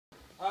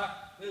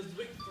This is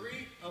week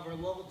 3 of our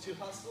level 2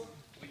 hustle.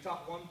 We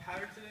taught one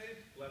pattern today.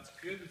 Well, that's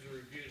good because we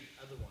reviewed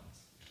other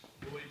ones.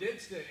 What we did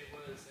today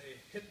was a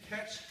hip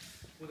catch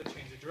with a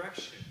change of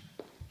direction.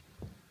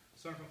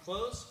 Starting from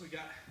close, we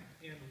got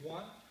in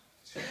 1,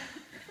 2,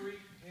 3,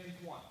 and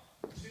 1,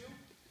 2,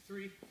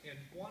 3, and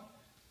 1,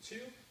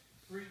 2,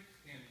 3,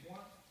 and 1,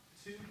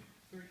 2,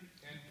 3,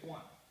 and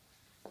 1.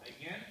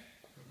 Again,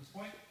 from this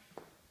point,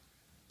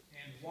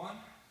 and 1,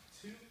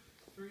 2,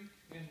 3,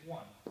 and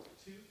 1,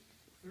 2,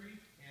 3,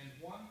 and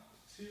 1,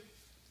 2,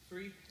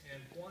 3,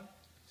 and 1,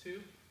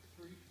 2,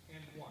 3,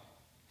 and 1.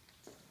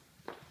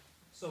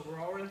 So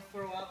we're all going to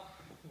throw out,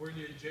 we're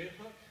going to do a J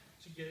hook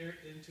to get her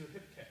into a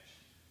hip catch.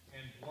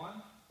 And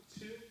 1,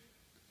 2,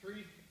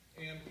 3,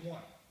 and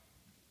 1.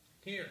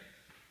 Here,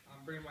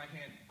 I'm bringing my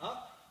hand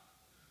up,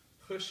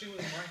 pushing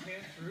with my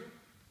hand through.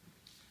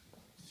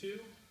 2,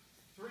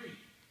 3.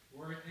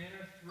 We're in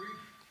a 3,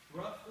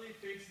 roughly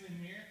facing the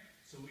mirror,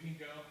 so we can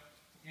go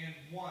and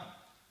 1.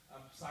 A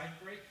side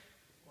break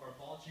or a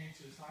ball change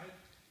to the side,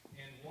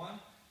 and 1.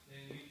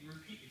 Then you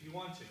repeat if you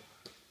want to.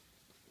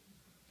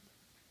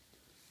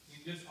 You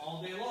can do this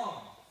all day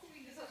long.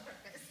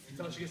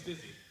 Until she gets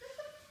dizzy.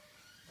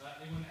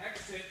 And when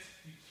exit,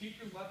 you keep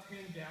your left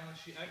hand down as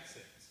she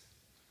exits.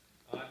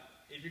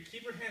 If you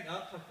keep her hand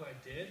up, like what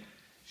I did,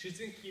 she's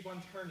going to keep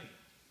on turning.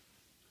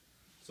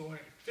 So when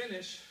I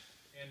finish,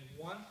 and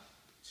 1,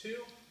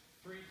 2,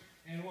 3,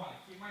 and 1.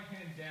 Keep my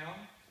hand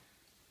down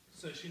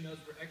so she knows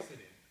we're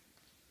exiting.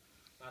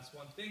 That's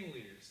one thing,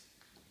 leaders.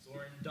 So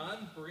when we're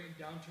done, bring it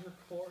down to her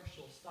core,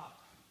 she'll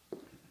stop.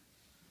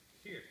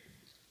 Here.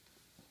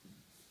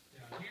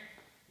 Down here.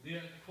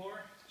 Lead it at the core,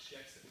 she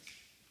exits.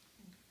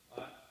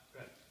 Go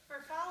ahead.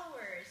 For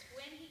followers,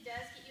 when he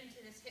does get you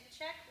into this hip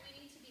check, we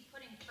need to be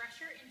putting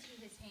pressure into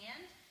his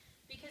hand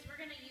because we're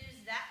going to use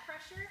that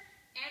pressure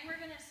and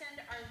we're going to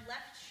send our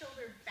left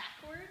shoulder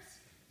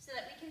backwards so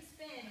that we can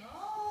spin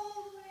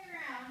all the way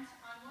around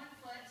on one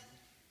foot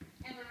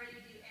and we're ready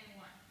to do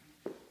N1.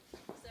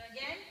 So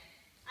again,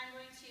 I'm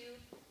going to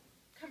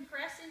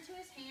compress into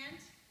his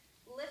hand,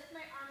 lift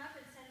my arm up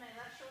and send my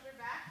left shoulder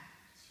back.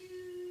 2,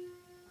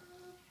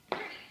 3.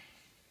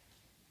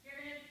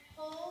 You're going to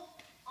hold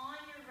on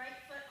your right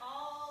foot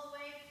all the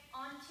way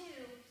on 2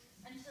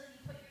 until you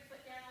put your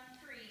foot down on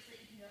 3 so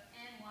that you can go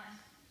N1,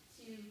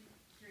 2, 3,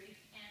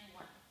 and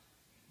 1.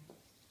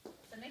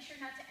 So make sure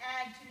not to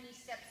add too many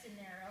steps in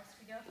there or else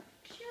we go,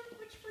 shoot,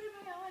 which foot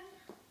am I on?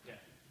 Yeah.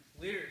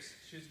 Leaders,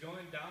 she's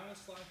going down a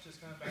slot,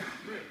 just coming back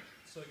through.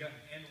 So we got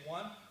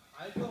N1.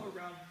 I go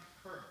around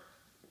her.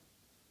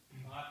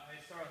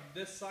 I start on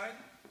this side.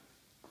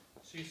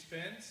 She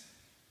spins.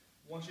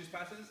 Once she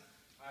passes,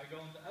 I go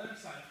on the other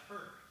side of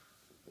her.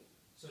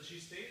 So she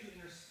stays in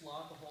her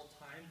slot the whole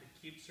time. It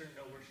keeps her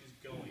know where she's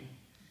going.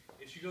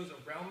 If she goes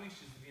around me,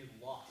 she's going to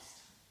be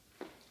lost.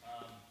 I'm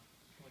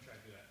going to try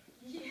to do that.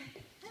 Yeah.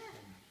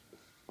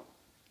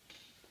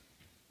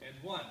 And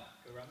 1.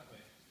 Go around that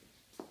way.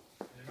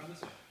 And around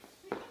this way.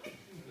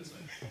 This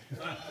way.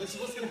 This is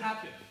what's going to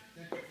happen.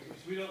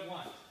 Which we don't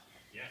want.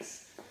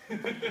 Yes. Yep.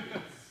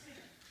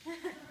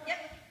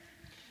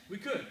 We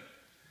could.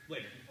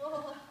 Later.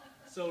 Whoa.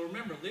 So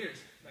remember,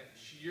 leaders, like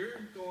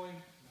you're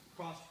going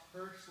across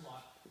her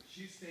slot.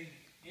 She's staying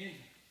in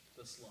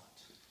the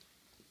slot.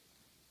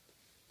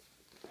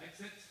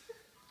 Exit.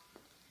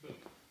 Boom.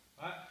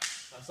 Alright.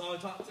 That's all I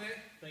taught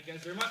today. Thank you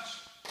guys very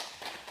much.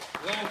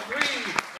 Level 3.